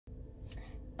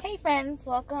Hey friends,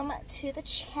 welcome to the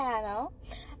channel.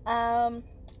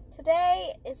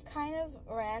 Today is kind of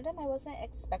random. I wasn't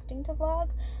expecting to vlog,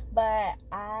 but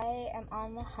I am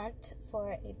on the hunt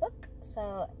for a book,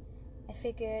 so I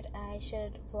figured I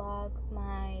should vlog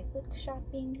my book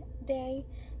shopping day,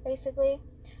 basically.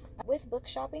 With book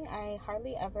shopping, I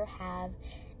hardly ever have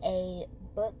a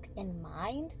book in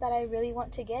mind that I really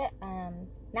want to get.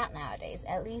 Not nowadays,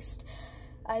 at least.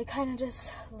 I kind of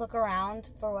just look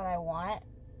around for what I want,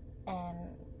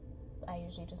 and I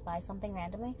usually just buy something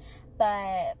randomly.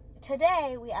 But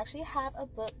today we actually have a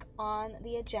book on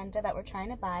the agenda that we're trying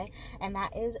to buy, and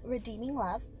that is Redeeming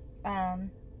Love.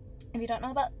 If you don't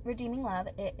know about Redeeming Love,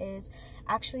 it is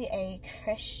actually a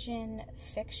Christian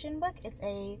fiction book. It's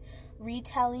a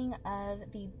retelling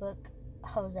of the book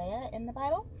Hosea in the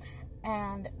Bible,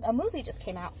 and a movie just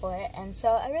came out for it, and so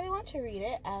I really want to read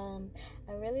it. I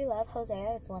really love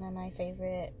Hosea. It's one of my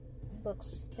favorite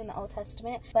books in the Old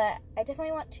Testament, but I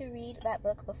definitely want to read that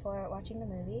book before watching the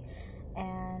movie,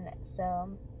 and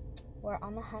so we're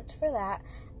on the hunt for that.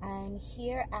 I'm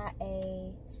here at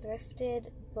a thrifted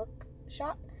book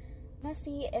shop. I'm gonna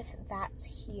see if that's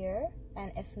here,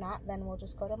 and if not, then we'll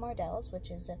just go to Mardell's, which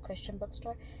is a Christian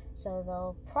bookstore, so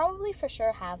they'll probably for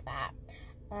sure have that.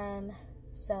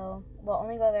 So we'll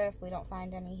only go there if we don't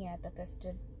find any here at the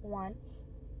thrifted one.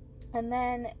 And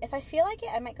then if I feel like it,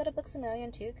 I might go to Books A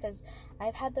Million too, because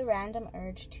I've had the random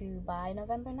urge to buy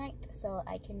November 9th so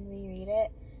I can reread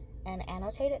it and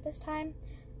annotate it this time.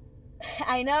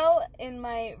 I know in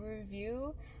my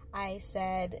review I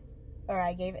said, or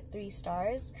I gave it 3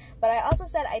 stars, but I also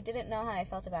said I didn't know how I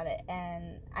felt about it,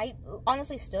 and I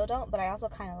honestly still don't, but I also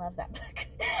kind of love that book.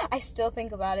 I still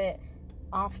think about it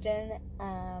often,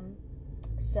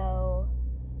 so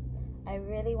I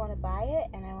really want to buy it,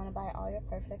 and I want to buy All Your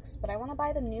Perfects, but I want to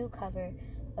buy the new cover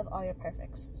of All Your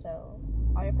Perfects, so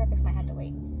All Your Perfects might have to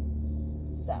wait.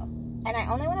 So, and I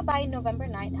only want to buy November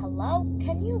 9th. Hello?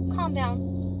 Can you calm down?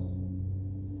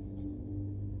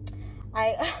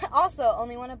 I also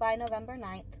only want to buy November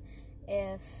 9th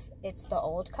if it's the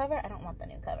old cover. I don't want the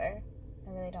new cover.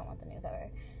 I really don't want the new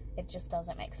cover. It just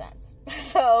doesn't make sense.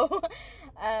 So,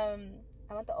 I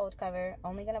want the old cover.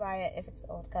 Only gonna buy it if it's the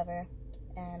old cover.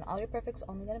 And All Your Perfects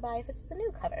only gonna buy if it's the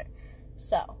new cover.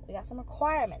 So, we got some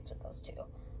requirements with those two.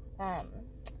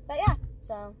 But yeah,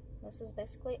 so this is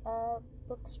basically a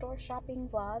bookstore shopping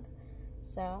vlog.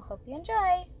 So, hope you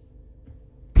enjoy.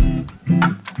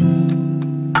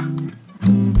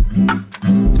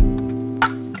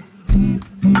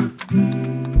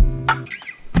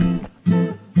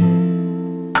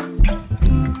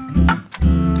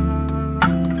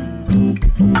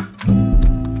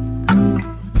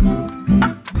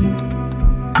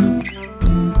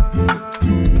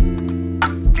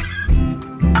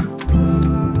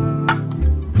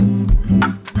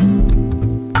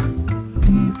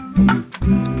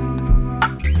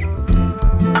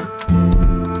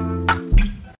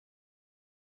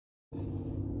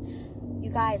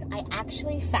 Guys, I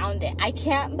actually found it. I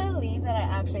can't believe that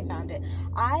I actually found it.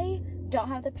 I don't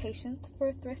have the patience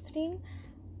for thrifting,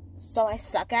 so I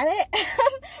suck at it.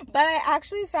 But I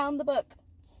actually found the book.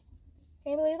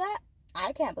 Can you believe that?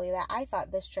 I can't believe that. I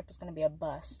thought this trip was going to be a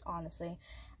bust, honestly.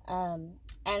 And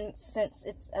since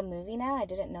it's a movie now, I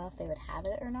didn't know if they would have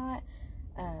it or not.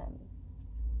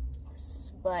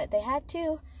 But they had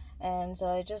 2, and so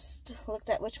I just looked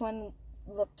at which one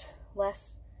looked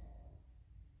less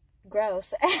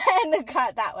gross and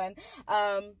got that one.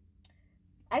 I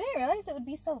didn't realize it would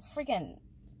be so friggin'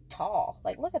 tall.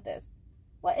 Like, look at this.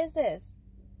 What is this?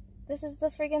 This is the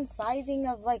friggin' sizing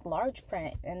of like large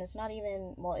print, and it's not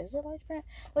even, well, is it large print?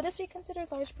 Would this be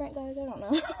considered large print, guys? I don't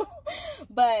know.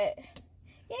 But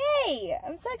yay,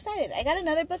 I'm so excited. I got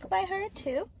another book by her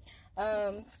too.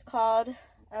 It's called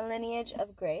A Lineage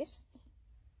of Grace.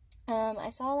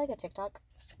 I saw like a TikTok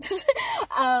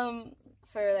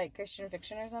for like Christian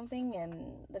fiction or something,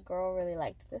 and the girl really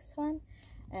liked this one,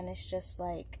 and it's just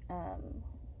like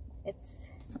it's,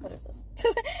 what is this?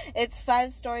 It's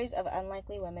 5 stories of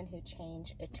unlikely women who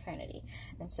change eternity.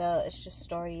 And so it's just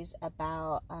stories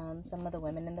about some of the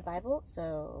women in the Bible.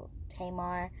 So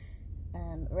Tamar,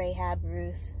 Rahab,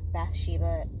 Ruth,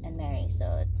 Bathsheba, and Mary.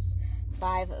 So it's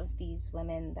 5 of these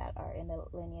women that are in the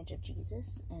lineage of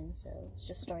Jesus, and so it's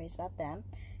just stories about them.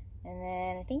 And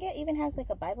then I think it even has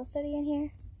like a Bible study in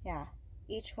here. Yeah.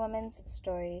 Each woman's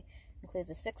story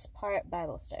includes a 6-part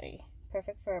Bible study.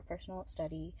 Perfect for a personal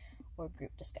study or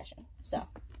group discussion. So,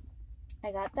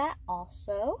 I got that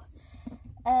also.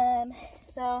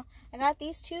 So, I got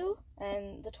these 2,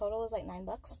 and the total was like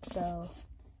 $9. So,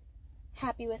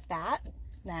 happy with that.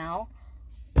 Now,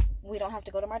 we don't have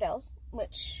to go to Mardell's,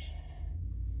 which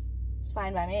It's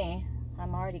fine by me.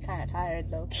 I'm already kind of tired,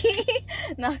 though.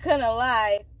 Not gonna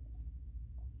lie.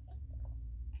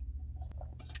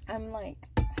 I'm like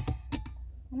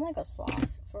a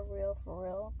sloth, for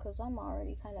real, because I'm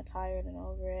already kind of tired and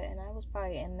over it, and I was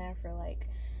probably in there for like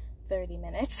 30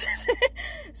 minutes.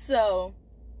 So,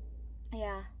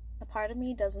 yeah, a part of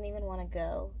me doesn't even want to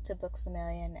go to Books A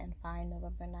Million and find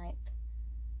November 9th.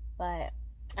 But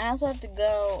I also have to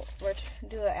go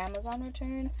do an Amazon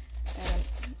return,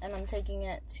 and I'm taking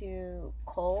it to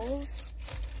Kohl's,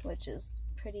 which is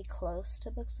pretty close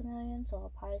to Books A Million, so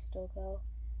I'll probably still go.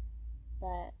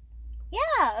 But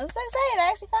yeah, I'm so excited. I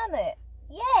actually found it.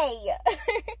 Yay!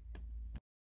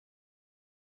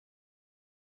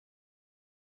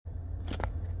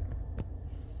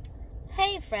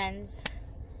 Hey friends.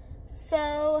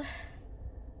 So,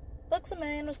 Books A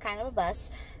Million was kind of a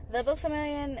bust. The Books A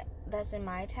Million that's in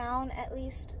my town, at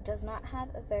least, does not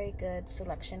have a very good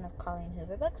selection of Colleen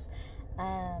Hoover books.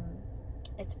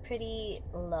 It's pretty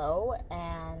low,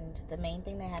 and the main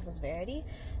thing they had was Verity,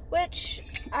 which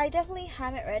I definitely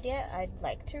haven't read yet. I'd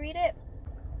like to read it.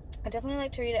 I definitely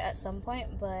like to read it at some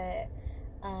point, but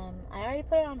I already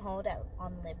put it on hold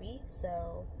on Libby,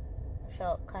 so I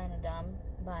felt kind of dumb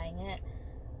buying it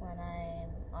when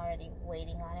I'm already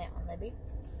waiting on it on Libby.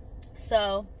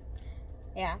 So,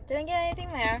 yeah, didn't get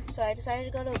anything there, so I decided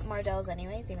to go to Mardel's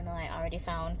anyways, even though I already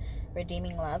found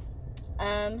Redeeming Love.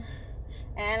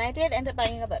 And I did end up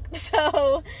buying a book.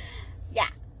 So, yeah.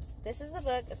 This is the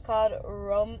book. It's called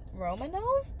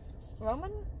Romanov?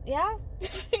 Yeah?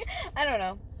 I don't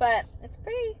know. But it's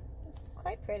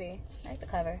quite pretty. I like the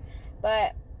cover.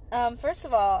 But, first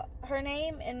of all, her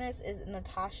name in this is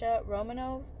Natasha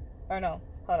Romanov. Or no,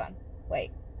 hold on.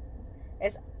 Wait.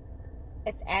 It's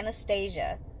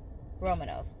Anastasia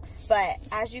Romanov. But,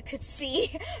 as you could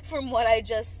see from what I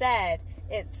just said,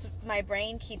 my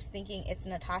brain keeps thinking it's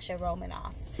Natasha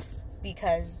Romanoff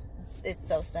because it's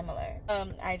so similar.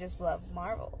 I just love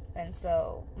Marvel, and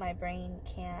so my brain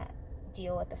can't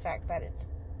deal with the fact that it's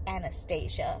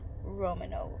Anastasia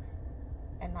Romanov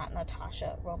and not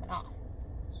Natasha Romanoff.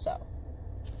 So,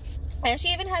 and she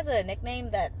even has a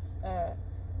nickname that's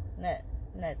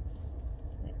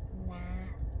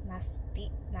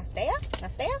Nastea?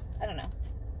 I don't know.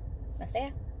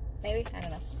 Nastea? Maybe? I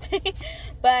don't know.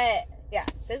 But yeah,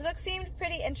 this book seemed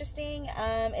pretty interesting.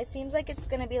 It seems like it's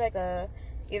gonna be like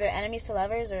either enemies to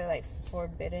lovers or like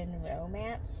forbidden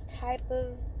romance type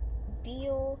of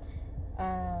deal.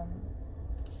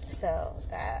 So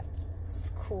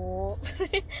that's cool.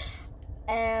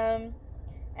 And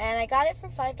I got it for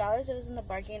 $5. It was in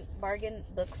the bargain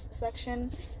books section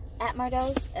at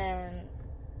Mardel's, and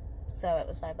so it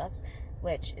was $5,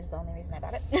 which is the only reason I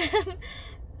bought it.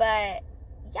 But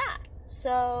yeah,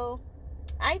 so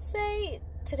I'd say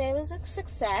today was a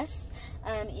success,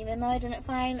 even though I didn't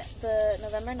find the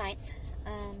November 9th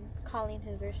Colleen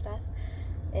Hoover stuff.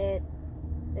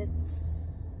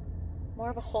 It's more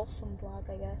of a wholesome vlog,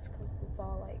 I guess, because it's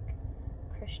all like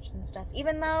Christian stuff.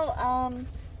 Even though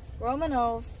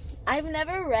Romanov, I've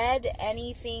never read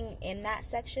anything in that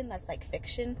section that's like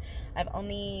fiction.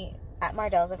 At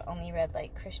Mardel's, I've only read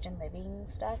like Christian living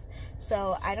stuff,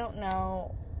 so I don't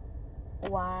know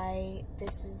why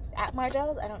this is at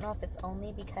Mardel's. I don't know if it's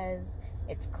only because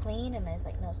it's clean and there's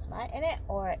like no smut in it,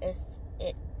 or if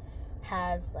it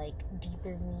has like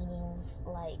deeper meanings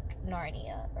like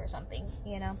Narnia or something,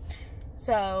 you know.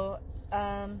 So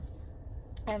I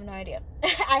have no idea.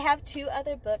 I have 2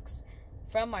 other books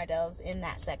from Mardel's in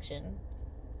that section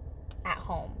at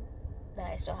home that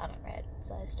I still haven't read,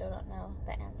 so I still don't know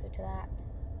the answer to that.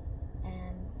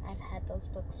 And I've had those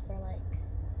books for like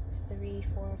 3,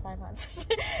 4, or 5 months.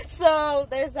 So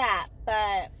there's that.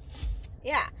 But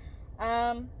yeah,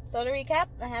 so to recap,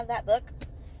 I have that book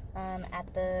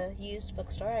at the used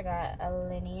bookstore. I got A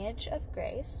Lineage of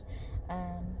Grace.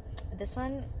 This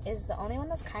one is the only one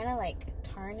that's kind of like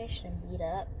tarnished and beat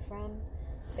up from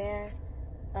there.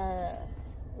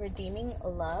 Redeeming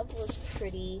Love was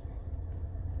pretty.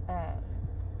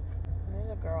 There's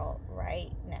a girl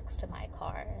right next to my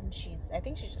car, and I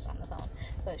think she's just on the phone,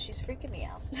 but she's freaking me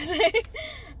out.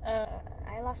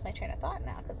 I lost my train of thought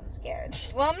now because I'm scared.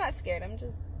 Well, I'm not scared, I'm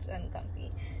just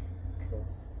uncomfy.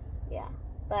 Because, yeah.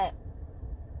 But,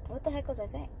 what the heck was I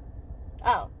saying?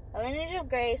 Oh, A Lineage of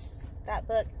Grace, that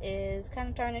book is kind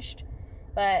of tarnished,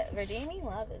 but Redeeming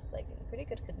Love is, like, in pretty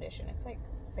good condition. It's, like,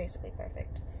 basically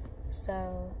perfect.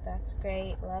 So, that's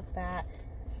great. Love that.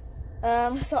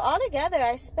 So altogether,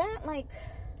 I spent like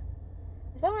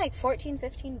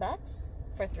 $14-15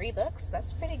 for 3 books.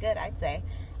 That's pretty good, I'd say.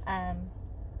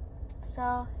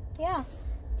 So yeah,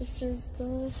 this is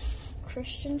the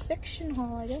Christian fiction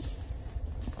haul, I guess.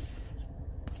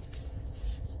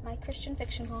 my Christian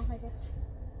fiction haul, I guess.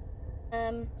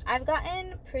 I've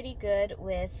gotten pretty good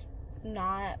with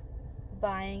not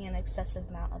buying an excessive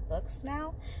amount of books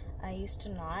now. I used to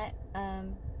not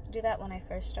do that when I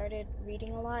first started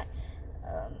reading a lot,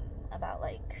 about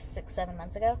like 6-7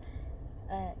 months ago.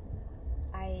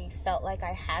 I felt like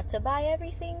I had to buy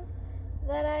everything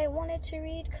that I wanted to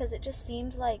read, because it just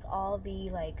seemed like all the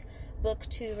like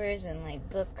booktubers and like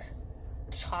book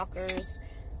talkers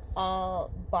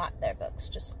all bought their books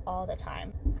just all the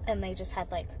time, and they just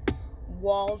had like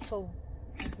wall to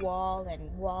wall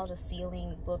and wall to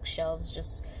ceiling bookshelves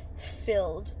just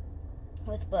filled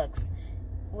with books,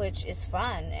 which is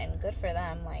fun and good for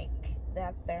them. Like,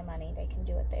 that's their money, they can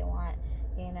do what they want,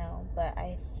 you know. But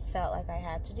I felt like I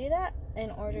had to do that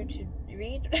in order to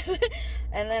read.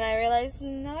 And then I realized,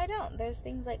 no, I don't. There's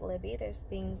things like Libby, there's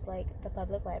things like the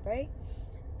public library,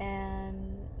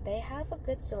 and they have a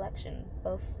good selection.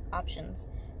 Both options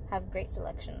have great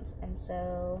selections, and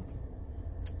so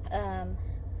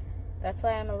that's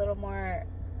why I'm a little more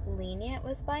lenient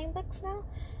with buying books now.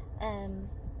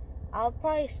 I'll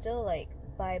probably still like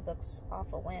buy books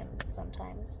off a whim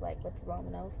sometimes, like with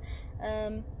Romanov,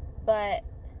 but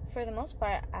for the most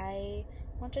part I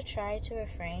want to try to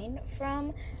refrain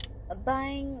from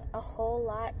buying a whole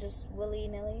lot just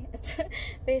willy-nilly.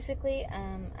 Basically,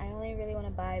 I only really want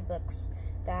to buy books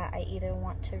that I either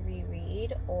want to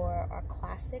reread or are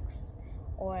classics,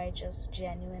 or I just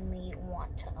genuinely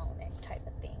want to own it type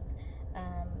of thing.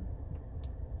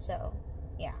 So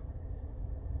yeah,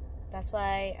 that's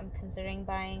why I'm considering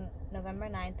buying November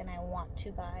 9th, and I want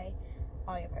to buy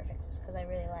All Your Perfects because I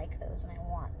really like those and I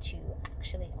want to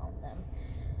actually own them.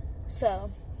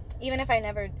 So even if I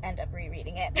never end up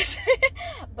rereading it,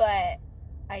 but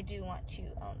I do want to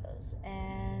own those.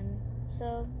 And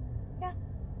so yeah,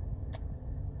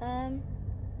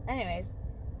 anyways,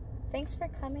 thanks for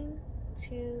coming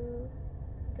to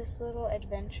this little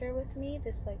adventure with me,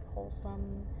 this like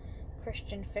wholesome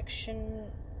Christian fiction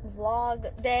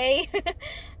vlog day.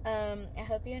 I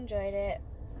hope you enjoyed it.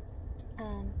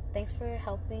 Thanks for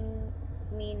helping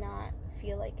me not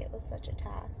feel like it was such a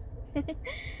task.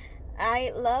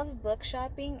 I love book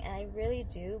shopping, I really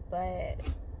do, but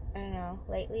I don't know,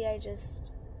 lately I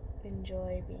just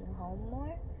enjoy being home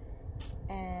more,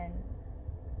 and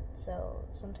so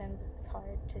sometimes it's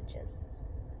hard to just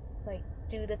like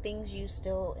do the things you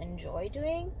still enjoy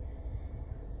doing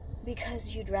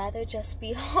because you'd rather just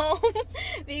be home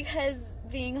because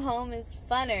being home is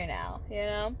funner now, you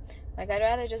know? Like, I'd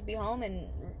rather just be home and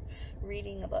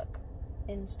reading a book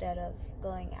instead of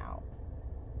going out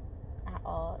at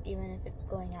all. Even if it's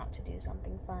going out to do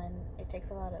something fun, it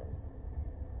takes a lot of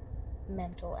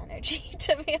mental energy,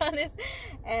 to be honest.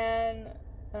 And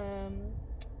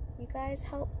you guys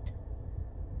helped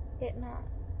it not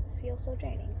feel so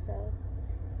draining, so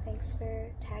thanks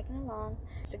for tagging along.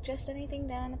 Suggest anything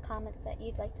down in the comments that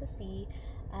you'd like to see.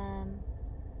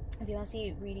 If you want to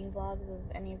see reading vlogs of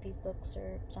any of these books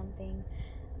or something,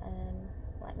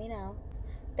 let me know.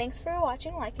 Thanks for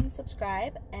watching, like and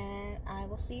subscribe, and I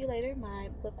will see you later, my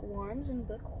bookworms and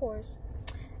book whores.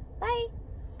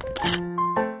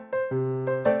 Bye!